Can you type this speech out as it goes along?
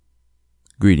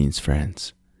Greetings,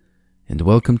 friends, and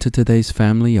welcome to today's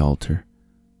Family Altar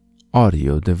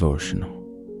audio devotional.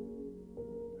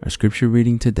 Our scripture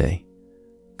reading today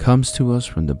comes to us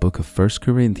from the book of 1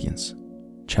 Corinthians,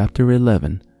 chapter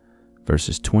 11,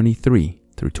 verses 23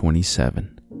 through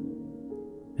 27.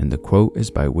 And the quote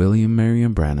is by William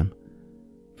Marion Branham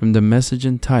from the message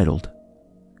entitled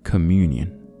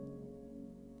Communion.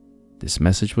 This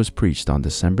message was preached on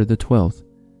December the 12th,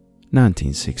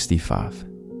 1965.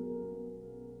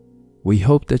 We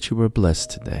hope that you were blessed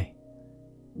today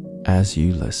as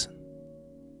you listen.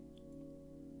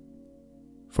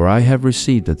 For I have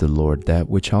received of the Lord that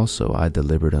which also I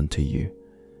delivered unto you,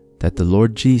 that the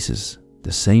Lord Jesus,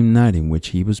 the same night in which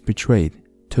he was betrayed,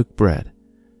 took bread,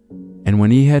 and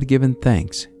when he had given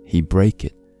thanks, he brake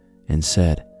it, and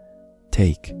said,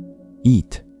 Take,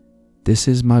 eat, this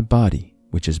is my body,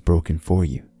 which is broken for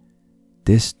you.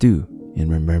 This do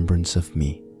in remembrance of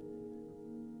me.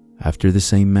 After the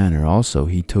same manner also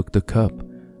he took the cup,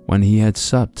 when he had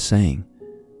supped, saying,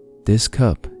 This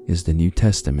cup is the New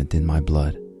Testament in my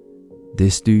blood.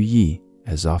 This do ye,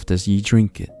 as oft as ye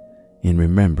drink it, in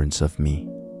remembrance of me.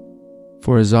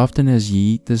 For as often as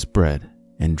ye eat this bread,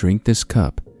 and drink this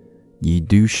cup, ye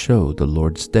do show the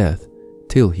Lord's death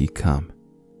till he come.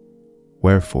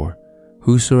 Wherefore,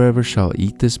 whosoever shall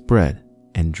eat this bread,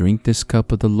 and drink this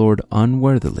cup of the Lord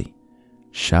unworthily,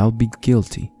 shall be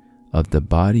guilty of the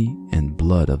body and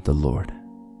blood of the Lord.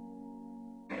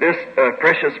 This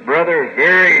precious brother,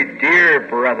 very dear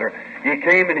brother, he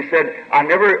came and he said, I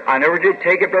never did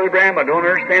take it, Brother Branham. I don't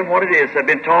understand what it is. I've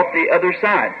been taught the other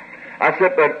side. I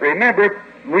said, but remember,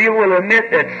 we will admit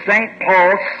that St.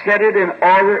 Paul set it in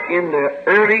order in the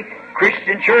early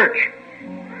Christian church.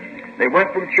 They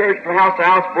went from church from house to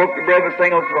house, broke the bread,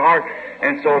 sang unto the heart,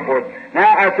 and so forth.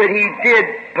 Now, I said he did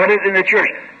put it in the church.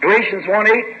 Galatians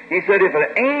 1:8, he said, if an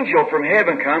angel from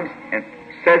heaven comes and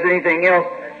says anything else,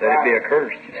 let it be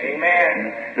accursed.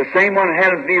 Amen. The same one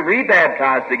had to be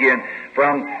rebaptized again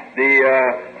from the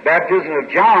baptism of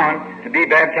John to be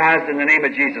baptized in the name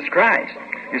of Jesus Christ.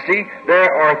 You see,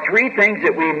 there are three things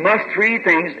that we must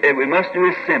do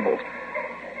as symbols.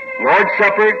 Lord's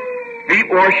Supper, feet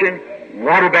washing,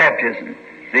 water baptism.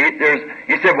 See,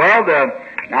 he said, well, the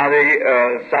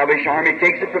Salvation Army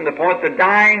takes it from the point the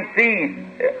dying thief.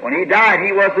 When he died,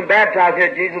 he wasn't baptized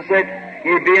yet. Jesus said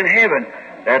he'd be in heaven.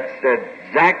 That's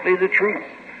exactly the truth.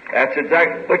 That's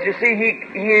exactly. But you see,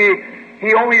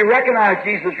 he only recognized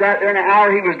Jesus right there in the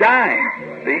hour he was dying.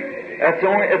 See, that's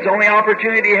the only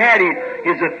opportunity he had.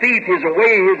 He's a thief. He's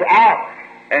away. He's out.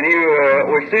 And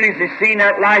as soon as he seen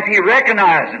that life, he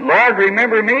recognized it. Lord,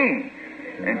 remember me.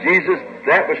 And Jesus,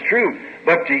 that was true.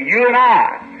 But to you and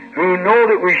I, who know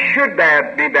that we should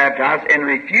be baptized and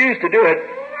refuse to do it,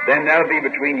 then that'll be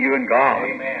between you and God.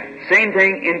 Amen. Same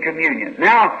thing in communion.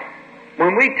 Now,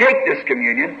 when we take this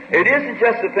communion, it isn't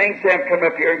just the thing, say, I'm come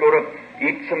up here and go to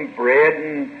eat some bread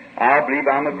and I believe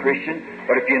I'm a Christian.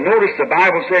 But if you notice, the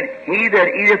Bible said, He that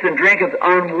eateth and drinketh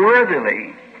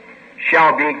unworthily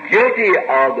shall be guilty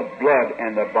of the blood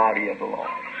and the body of the Lord.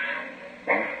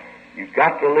 You've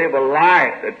got to live a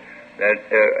life that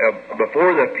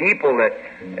before the people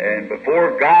and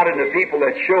before God and the people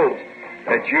that shows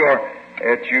that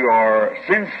you are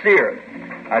sincere.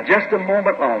 Just a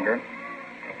moment longer.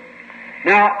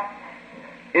 Now,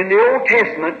 in the Old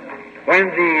Testament, when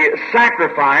the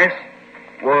sacrifice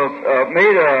was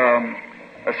made a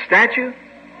statute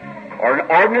or an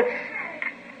ordinance,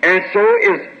 and so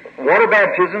is water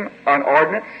baptism an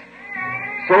ordinance,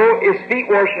 so is feet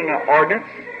washing an ordinance,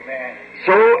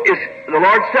 so is the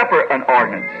Lord's Supper an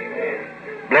ordinance.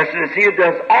 Blessed is he who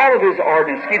does all of his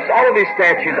ordinance, keeps all of his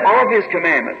statutes, all of his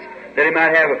commandments, that he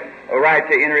might have a right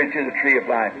to enter into the tree of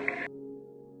life.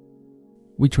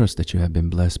 We trust that you have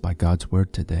been blessed by God's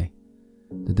Word today.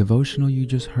 The devotional you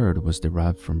just heard was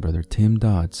derived from Brother Tim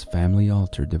Dodd's Family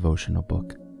Altar devotional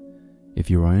book.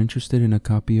 If you are interested in a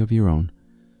copy of your own,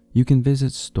 you can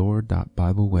visit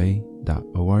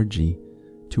store.bibleway.org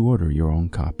to order your own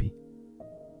copy.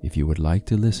 If you would like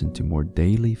to listen to more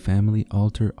daily Family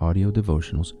Altar audio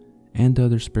devotionals and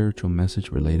other spiritual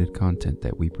message-related content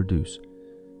that we produce,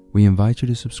 we invite you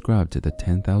to subscribe to the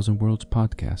 10,000 Worlds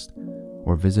podcast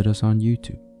or visit us on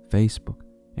YouTube, Facebook,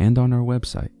 and on our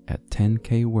website at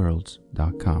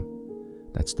 10kworlds.com.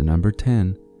 That's the number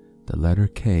 10, the letter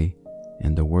K,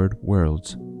 and the word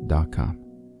worlds.com.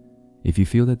 If you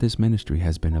feel that this ministry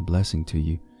has been a blessing to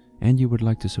you, and you would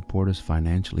like to support us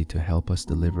financially to help us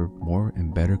deliver more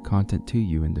and better content to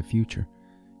you in the future,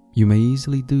 you may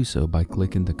easily do so by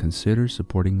clicking the Consider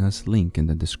Supporting Us link in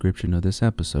the description of this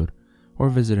episode or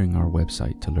visiting our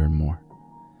website to learn more.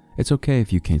 It's okay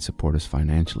if you can't support us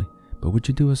financially, but would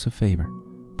you do us a favor?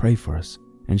 pray for us,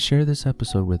 and share this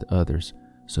episode with others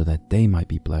so that they might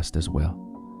be blessed as well.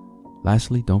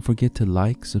 Lastly, don't forget to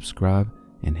like, subscribe,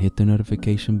 and hit the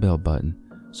notification bell button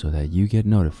so that you get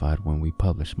notified when we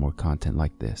publish more content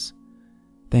like this.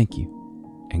 Thank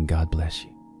you, and God bless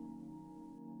you.